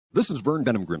This is Vern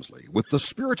Benham Grimsley with the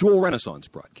Spiritual Renaissance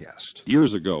broadcast.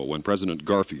 Years ago, when President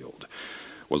Garfield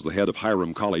was the head of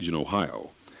Hiram College in Ohio,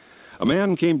 a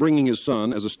man came bringing his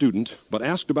son as a student, but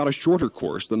asked about a shorter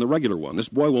course than the regular one. This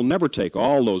boy will never take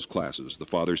all those classes, the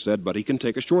father said, but he can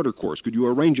take a shorter course. Could you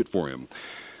arrange it for him?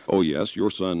 Oh, yes, your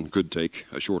son could take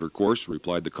a shorter course,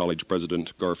 replied the college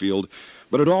president, Garfield,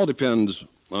 but it all depends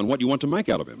on what you want to make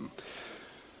out of him.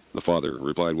 The father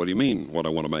replied, what do you mean, what I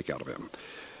want to make out of him?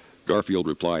 Garfield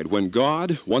replied, when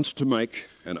God wants to make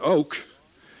an oak,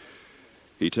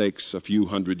 he takes a few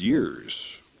hundred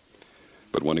years.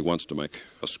 But when he wants to make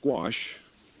a squash,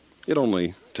 it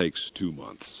only takes 2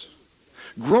 months.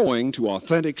 Growing to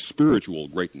authentic spiritual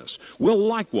greatness will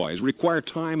likewise require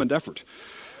time and effort.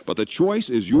 But the choice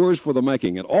is yours for the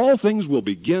making, and all things will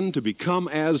begin to become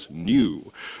as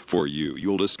new for you.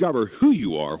 You'll discover who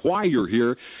you are, why you're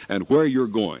here, and where you're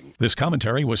going. This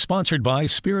commentary was sponsored by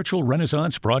Spiritual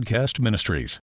Renaissance Broadcast Ministries.